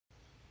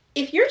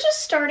If you're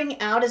just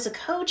starting out as a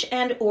coach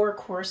and or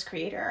course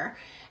creator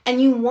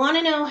and you want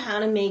to know how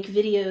to make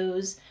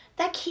videos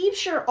that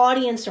keeps your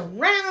audience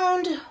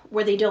around,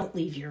 where they don't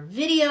leave your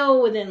video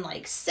within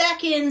like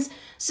seconds,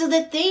 so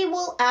that they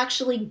will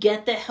actually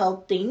get the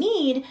help they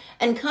need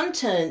and come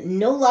to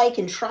know, like,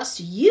 and trust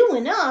you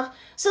enough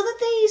so that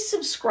they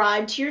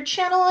subscribe to your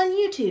channel on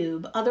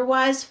YouTube,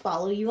 otherwise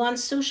follow you on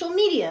social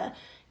media,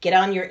 get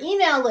on your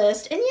email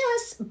list, and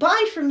yes,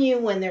 buy from you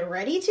when they're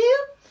ready to,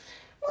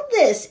 well,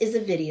 this is a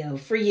video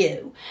for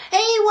you.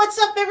 Hey, what's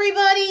up,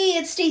 everybody?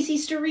 It's Stacey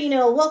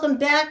Storino. Welcome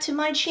back to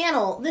my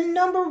channel, the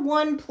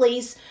 #1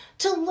 place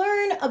to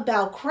learn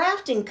about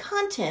crafting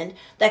content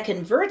that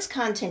converts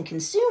content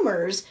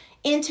consumers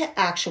into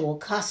actual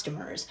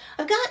customers.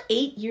 I've got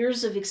 8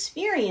 years of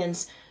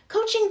experience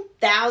coaching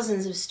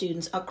thousands of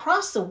students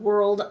across the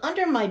world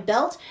under my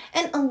belt,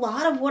 and a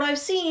lot of what I've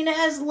seen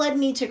has led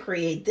me to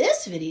create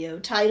this video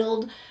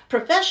titled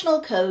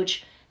Professional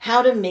Coach: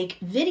 How to Make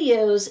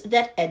Videos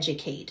That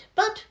Educate.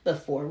 But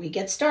before we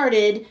get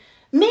started,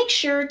 make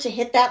sure to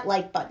hit that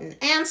like button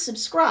and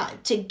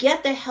subscribe to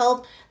get the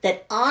help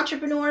that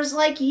entrepreneurs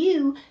like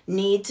you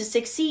need to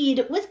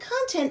succeed with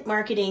content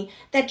marketing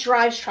that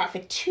drives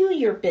traffic to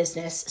your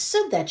business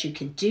so that you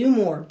can do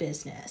more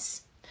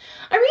business.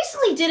 I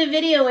recently did a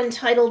video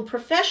entitled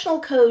Professional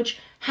Coach: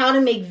 How to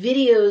Make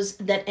Videos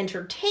That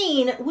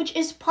Entertain, which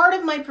is part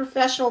of my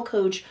Professional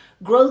Coach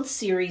Growth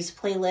Series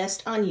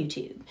playlist on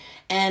YouTube.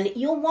 And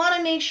you'll want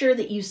to make sure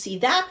that you see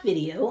that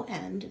video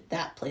and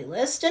that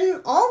playlist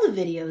and all the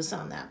videos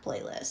on that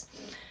playlist.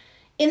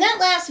 In that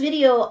last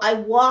video, I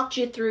walked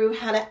you through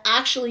how to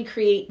actually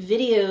create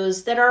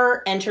videos that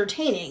are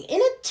entertaining in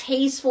a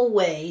tasteful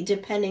way,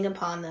 depending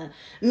upon the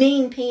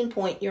main pain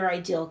point your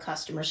ideal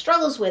customer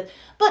struggles with,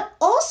 but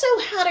also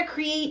how to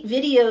create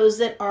videos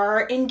that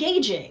are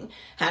engaging,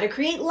 how to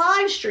create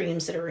live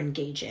streams that are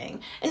engaging,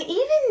 and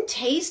even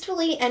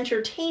tastefully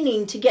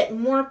entertaining to get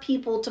more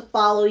people to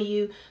follow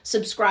you,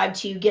 subscribe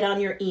to you, get on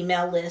your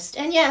email list,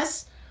 and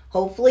yes,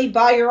 hopefully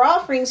buy your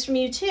offerings from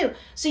you too.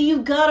 So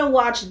you've got to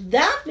watch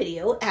that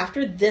video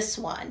after this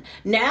one.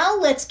 Now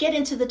let's get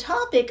into the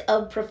topic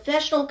of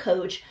Professional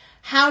Coach: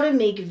 How to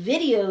Make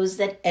Videos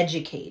That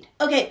Educate.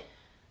 Okay,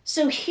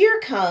 so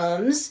here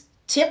comes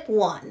tip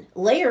 1.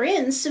 Layer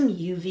in some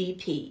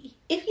UVP.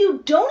 If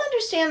you don't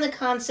understand the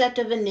concept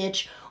of a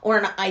niche or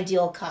an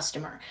ideal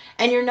customer,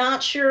 and you're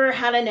not sure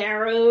how to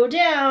narrow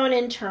down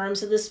in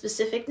terms of the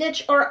specific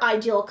niche or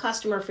ideal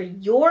customer for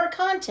your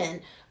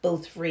content,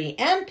 both free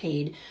and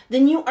paid,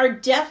 then you are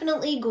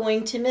definitely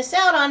going to miss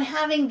out on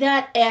having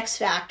that X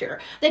factor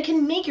that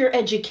can make your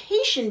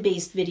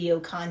education-based video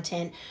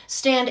content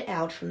stand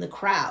out from the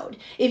crowd.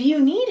 If you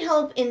need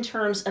help in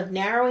terms of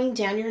narrowing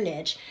down your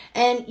niche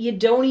and you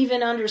don't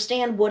even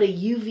understand what a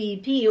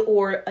UVP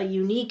or a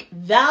unique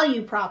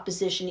value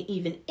proposition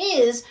even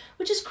is,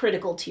 which is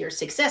critical to your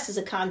success as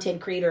a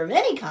content creator of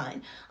any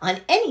kind on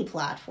any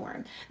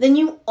platform, then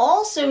you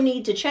also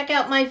need to check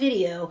out my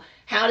video,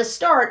 How to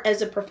Start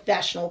as a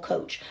Professional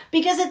Coach.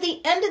 Because at the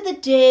end of the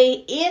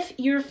day, if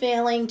you're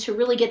failing to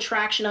really get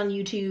traction on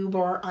YouTube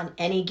or on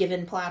any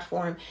given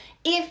platform,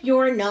 if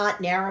you're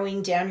not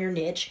narrowing down your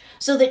niche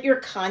so that your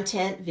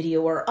content,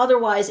 video or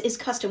otherwise, is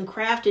custom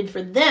crafted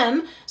for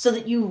them so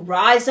that you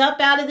rise up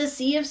out of the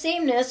sea of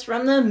sameness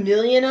from the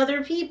million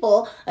other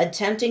people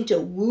attempting to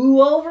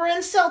woo over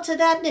and sell to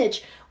that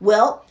niche,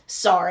 well,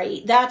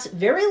 sorry, that's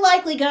very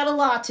likely got a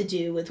lot to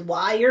do with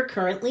why you're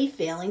currently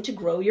failing to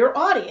grow your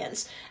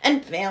audience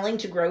and failing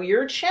to grow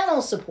your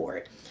channel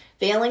support,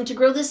 failing to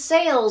grow the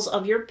sales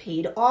of your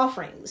paid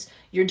offerings,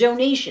 your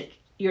donation,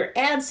 your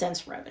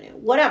AdSense revenue,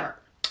 whatever.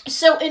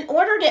 So in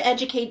order to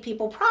educate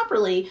people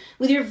properly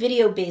with your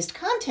video-based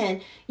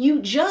content, you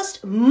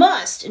just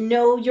must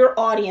know your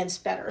audience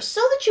better so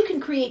that you can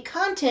create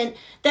content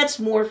that's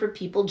more for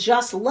people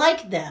just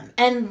like them.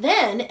 And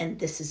then, and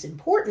this is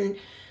important,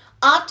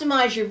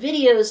 optimize your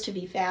videos to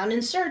be found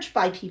and searched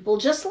by people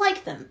just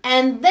like them.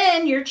 And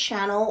then your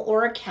channel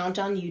or account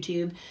on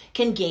YouTube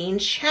can gain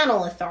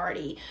channel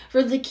authority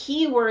for the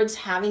keywords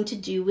having to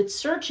do with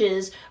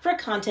searches for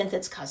content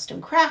that's custom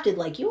crafted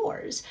like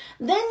yours.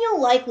 Then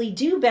you'll likely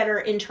do better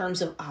in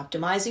terms of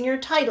optimizing your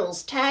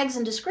titles, tags,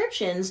 and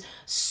descriptions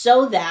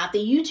so that the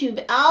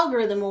YouTube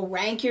algorithm will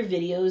rank your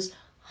videos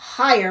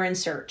higher in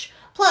search.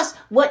 Plus,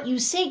 what you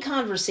say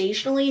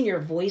conversationally in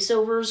your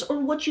voiceovers or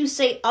what you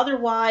say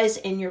otherwise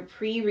in your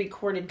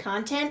pre-recorded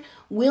content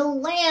will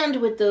land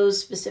with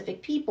those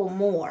specific people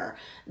more.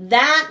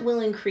 That will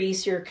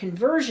increase your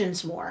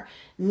conversions more,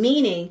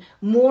 meaning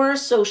more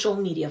social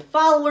media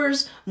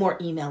followers, more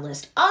email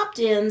list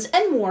opt-ins,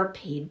 and more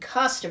paid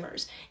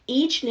customers.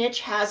 Each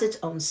niche has its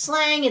own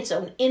slang, its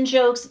own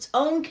in-jokes, its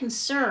own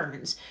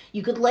concerns.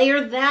 You could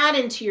layer that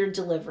into your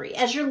delivery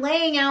as you're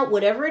laying out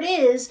whatever it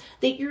is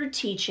that you're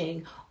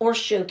teaching or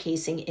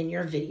showcasing in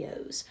your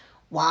videos.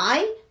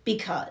 Why?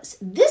 Because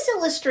this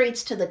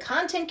illustrates to the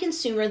content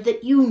consumer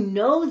that you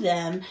know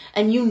them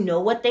and you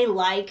know what they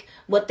like,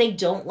 what they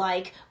don't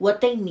like,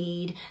 what they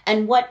need,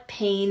 and what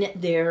pain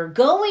they're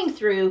going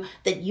through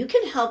that you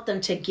can help them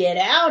to get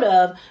out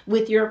of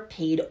with your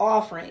paid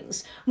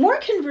offerings. More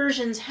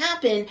conversions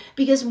happen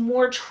because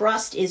more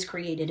trust is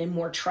created, and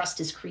more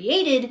trust is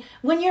created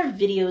when your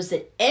videos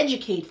that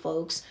educate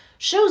folks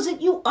shows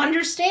that you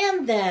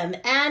understand them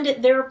and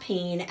their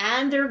pain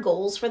and their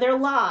goals for their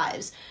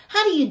lives.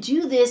 How do you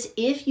do this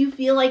if you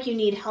feel like you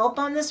need help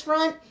on this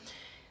front?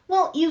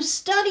 Well, you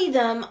study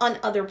them on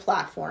other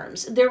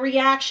platforms, their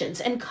reactions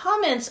and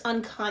comments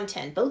on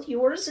content, both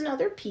yours and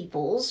other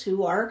people's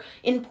who are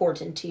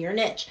important to your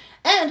niche.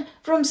 And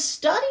from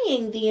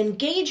studying the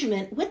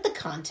engagement with the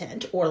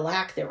content, or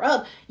lack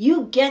thereof,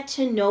 you get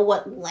to know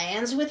what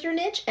lands with your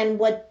niche and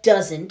what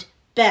doesn't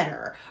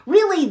better.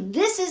 Really,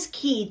 this is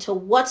key to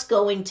what's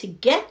going to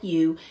get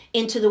you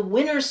into the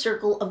winner's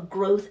circle of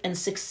growth and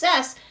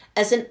success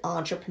as an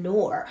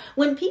entrepreneur.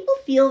 When people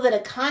feel that a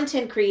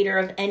content creator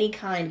of any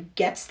kind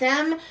gets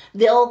them,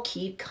 they'll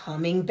keep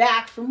coming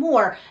back for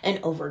more. And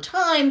over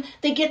time,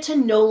 they get to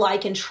know,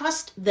 like, and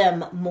trust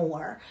them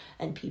more.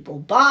 And people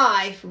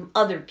buy from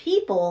other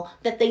people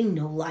that they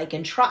know, like,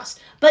 and trust.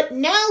 But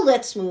now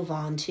let's move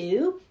on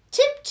to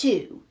tip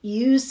 2,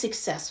 use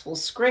successful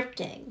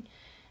scripting.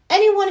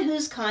 Anyone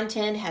whose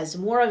content has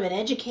more of an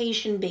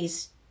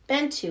education-based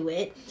bent to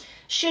it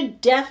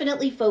should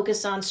definitely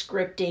focus on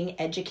scripting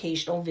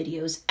educational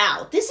videos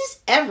out. This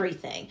is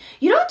everything.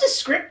 You don't have to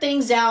script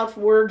things out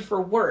word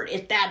for word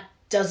if that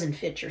doesn't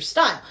fit your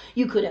style.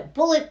 You could have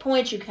bullet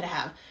points, you could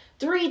have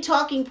 3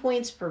 talking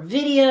points per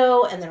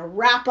video, and then a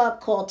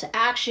wrap-up call to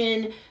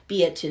action,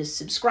 be it to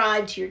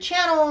subscribe to your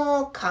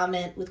channel,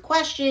 comment with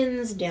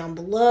questions down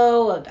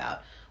below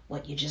about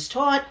what you just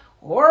taught,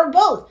 or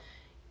both.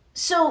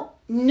 So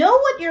know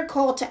what your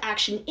call to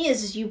action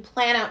is as you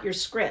plan out your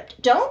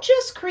script. Don't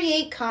just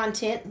create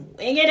content,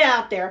 wing it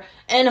out there,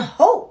 and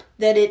hope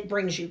that it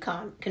brings you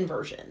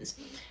conversions.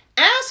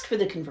 Ask for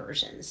the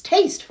conversions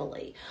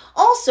tastefully.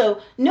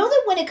 Also, know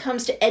that when it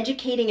comes to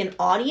educating an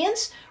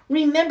audience,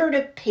 remember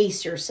to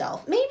pace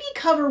yourself. Maybe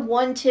cover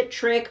 1 tip,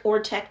 trick, or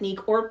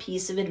technique or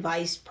piece of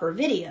advice per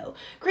video.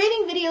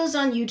 Creating videos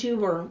on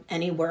YouTube or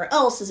anywhere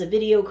else as a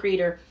video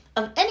creator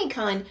of any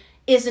kind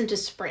isn't a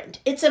sprint,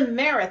 it's a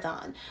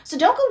marathon. So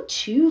don't go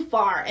too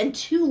far and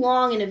too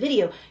long in a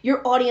video.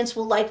 Your audience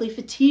will likely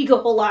fatigue a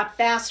whole lot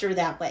faster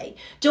that way.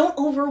 Don't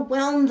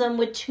overwhelm them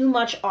with too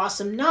much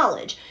awesome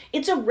knowledge.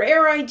 It's a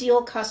rare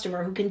ideal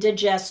customer who can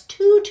digest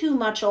too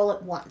much all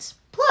at once.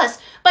 Plus,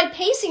 by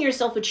pacing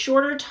yourself with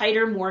shorter,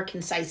 tighter, more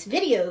concise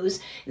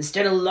videos,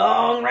 instead of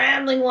long,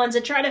 rambling ones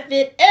that try to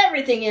fit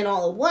everything in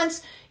all at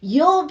once,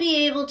 you'll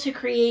be able to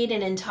create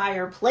an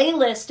entire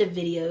playlist of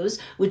videos,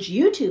 which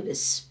YouTube,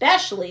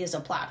 especially as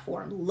a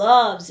platform,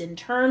 loves in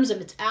terms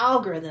of its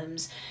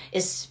algorithms,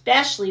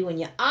 especially when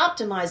you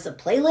optimize the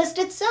playlist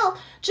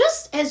itself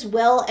just as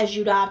well as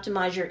you'd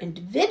optimize your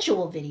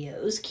individual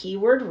videos,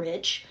 keyword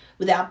rich,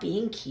 without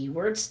being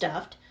keyword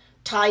stuffed,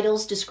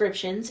 titles,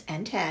 descriptions,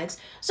 and tags.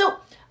 So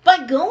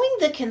by going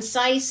the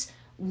concise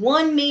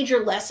 1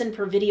 major lesson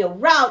per video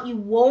route, you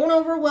won't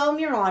overwhelm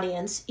your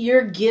audience.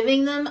 You're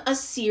giving them a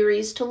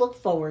series to look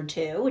forward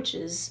to, which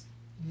is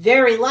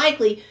very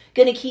likely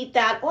going to keep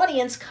that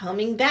audience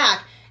coming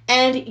back.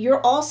 And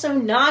you're also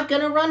not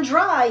going to run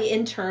dry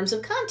in terms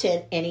of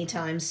content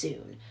anytime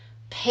soon.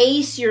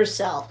 Pace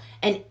yourself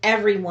and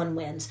everyone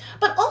wins.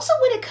 But also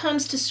when it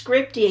comes to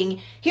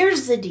scripting,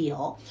 here's the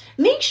deal.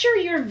 Make sure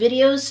your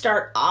videos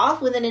start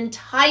off with an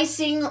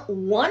enticing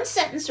 1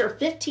 sentence or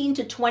 15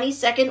 to 20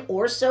 second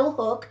or so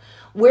hook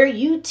where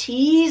you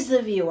tease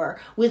the viewer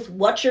with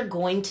what you're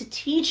going to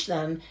teach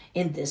them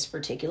in this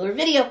particular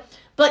video.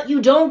 But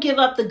you don't give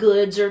up the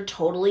goods or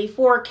totally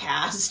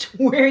forecast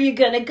where you're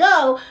going to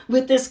go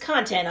with this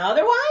content.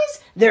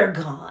 Otherwise, they're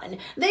gone.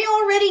 They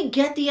already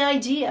get the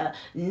idea.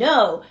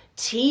 No,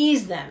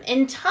 tease them,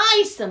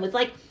 entice them with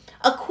like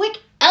a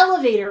quick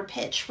elevator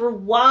pitch for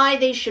why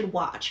they should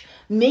watch.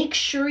 Make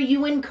sure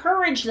you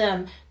encourage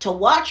them to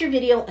watch your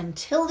video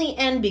until the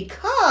end,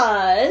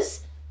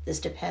 because this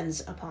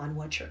depends upon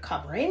what you're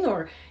covering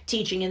or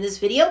teaching in this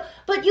video,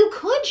 but you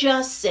could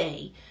just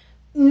say,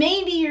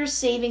 maybe you're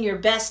saving your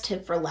best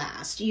tip for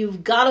last.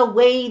 You've got a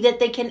way that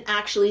they can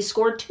actually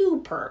score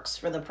 2 perks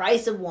for the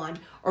price of 1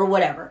 or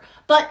whatever.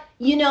 But,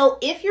 you know,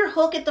 if your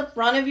hook at the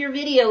front of your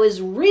video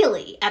is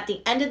really, at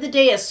the end of the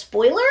day, a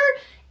spoiler,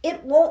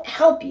 it won't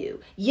help you.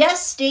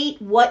 Yes,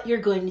 state what you're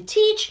going to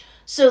teach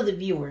so the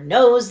viewer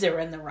knows they're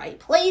in the right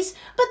place,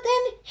 but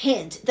then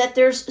hint that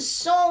there's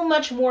so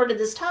much more to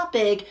this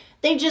topic.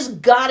 They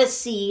just gotta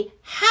see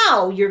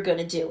how you're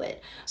gonna do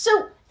it.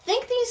 So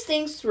think these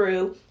things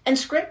through and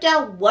script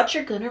out what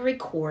you're going to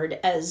record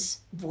as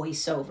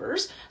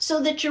voiceovers so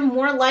that you're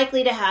more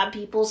likely to have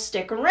people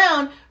stick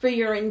around for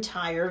your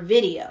entire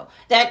video.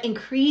 That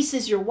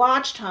increases your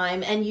watch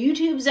time, and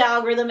YouTube's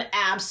algorithm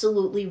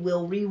absolutely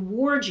will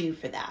reward you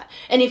for that.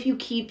 And if you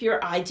keep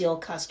your ideal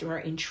customer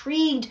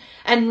intrigued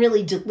and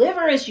really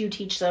deliver as you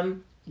teach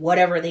them,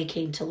 whatever they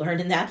came to learn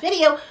in that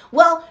video,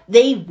 well,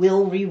 they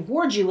will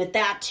reward you with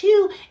that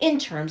too in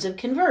terms of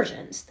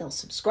conversions. They'll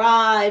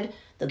subscribe,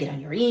 they'll get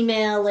on your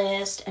email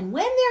list, and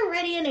when they're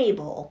ready and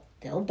able,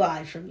 they'll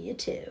buy from you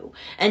too.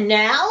 And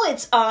now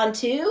it's on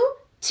to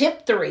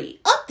tip 3,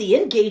 up the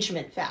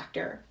engagement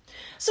factor.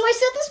 So I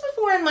said this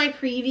before in my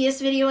previous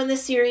video in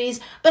this series,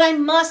 but I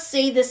must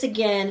say this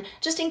again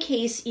just in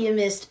case you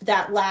missed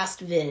that last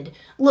vid.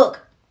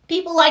 Look,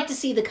 people like to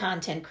see the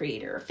content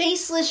creator.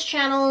 Faceless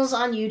channels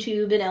on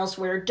YouTube and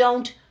elsewhere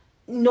don't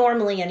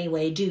normally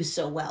anyway do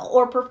so well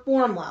or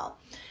perform well.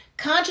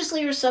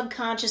 Consciously or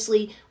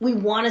subconsciously, we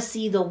want to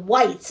see the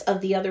whites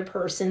of the other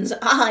person's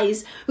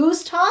eyes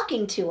who's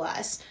talking to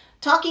us,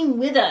 talking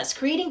with us,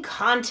 creating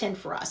content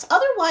for us.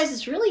 Otherwise,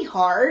 it's really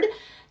hard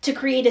to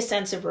create a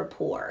sense of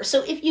rapport.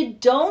 So if you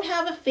don't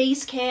have a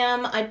face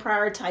cam, I'd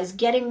prioritize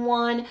getting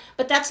one,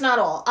 but that's not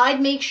all.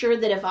 I'd make sure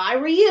that if I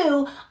were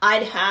you,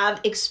 I'd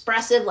have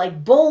expressive,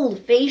 like bold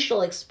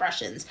facial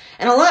expressions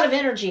and a lot of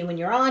energy when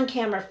you're on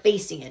camera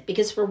facing it,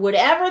 because for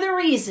whatever the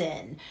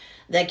reason,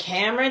 the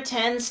camera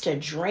tends to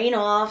drain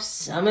off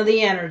some of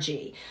the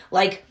energy.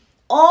 Like,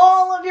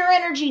 all of your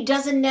energy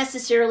doesn't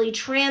necessarily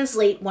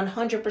translate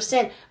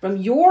 100% from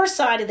your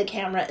side of the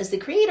camera as the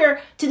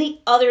creator to the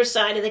other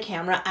side of the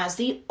camera as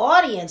the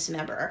audience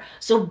member.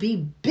 So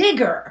be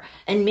bigger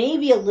and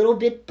maybe a little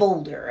bit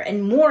bolder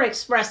and more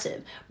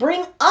expressive.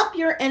 Bring up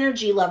your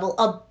energy level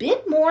a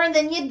bit more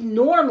than you'd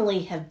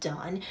normally have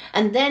done,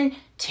 and then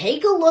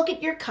take a look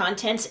at your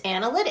content's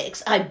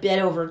analytics. I bet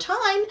over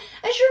time,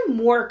 as you're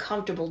more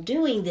comfortable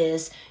doing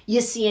this,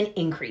 you see an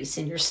increase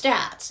in your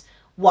stats.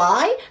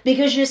 Why?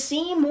 Because you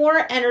seem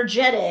more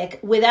energetic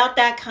without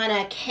that kind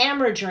of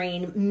camera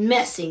drain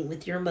messing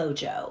with your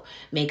mojo.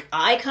 Make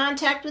eye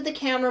contact with the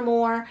camera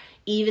more,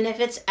 even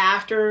if it's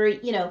after,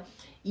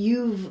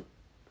 you've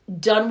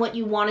done what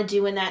you want to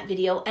do in that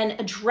video, and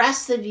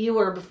address the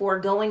viewer before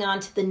going on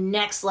to the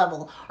next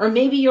level. Or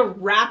maybe you're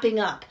wrapping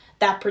up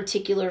that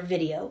particular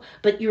video,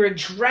 but you're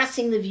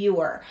addressing the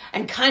viewer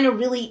and kind of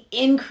really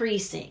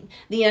increasing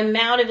the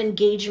amount of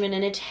engagement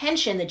and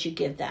attention that you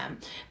give them.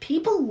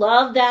 People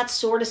love that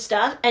sort of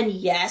stuff, and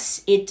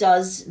yes, it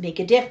does make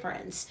a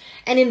difference.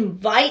 And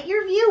invite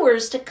your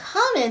viewers to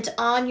comment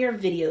on your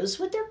videos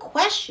with their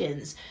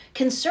questions,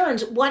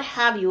 concerns, what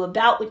have you,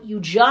 about what you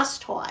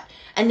just taught,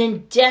 and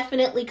then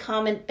definitely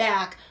comment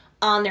back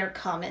on their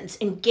comments.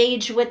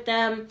 Engage with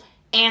them,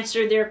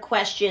 answer their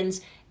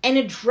questions, and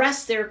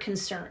address their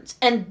concerns,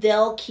 and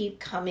they'll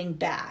keep coming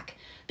back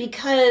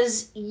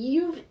because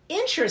you've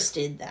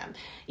interested them.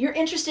 You're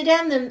interested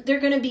in them, they're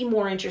going to be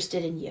more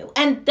interested in you.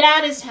 And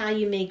that is how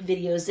you make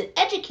videos that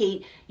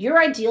educate your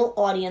ideal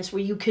audience,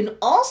 where you can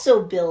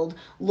also build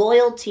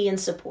loyalty and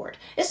support,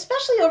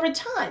 especially over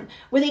time,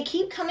 where they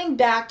keep coming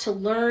back to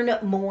learn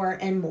more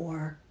and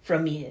more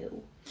from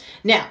you.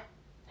 Now,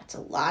 a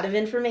lot of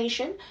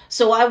information,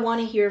 so I want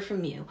to hear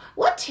from you.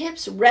 What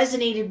tips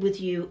resonated with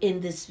you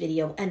in this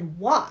video and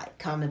why?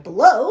 Comment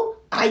below.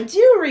 I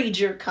do read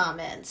your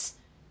comments.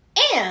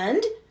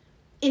 And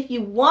if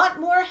you want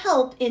more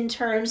help in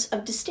terms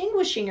of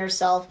distinguishing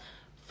yourself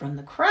from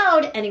the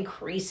crowd and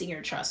increasing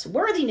your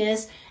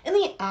trustworthiness in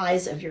the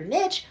eyes of your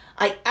niche,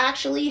 I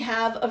actually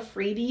have a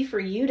freebie for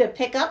you to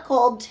pick up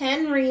called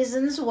 10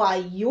 Reasons Why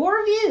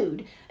You're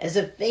Viewed as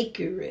a Fake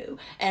Guru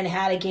and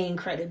How to Gain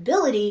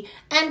Credibility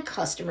and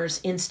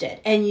Customers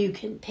Instead. And you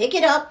can pick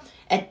it up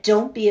at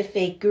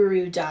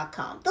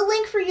don'tbeafakeguru.com. The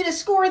link for you to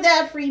score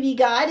that freebie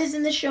guide is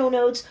in the show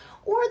notes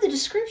or the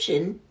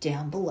description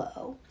down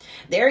below.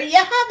 There you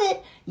have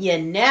it. You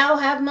now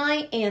have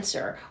my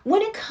answer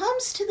when it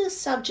comes to the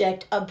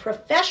subject of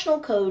professional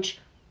coach,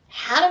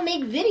 how to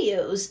make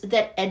videos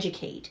that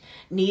educate.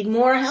 Need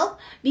more help?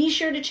 Be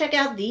sure to check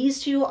out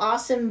these 2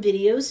 awesome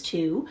videos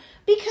too,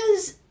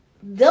 because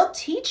they'll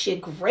teach you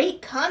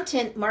great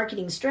content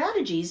marketing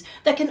strategies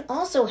that can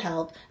also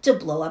help to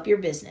blow up your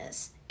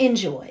business.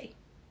 Enjoy.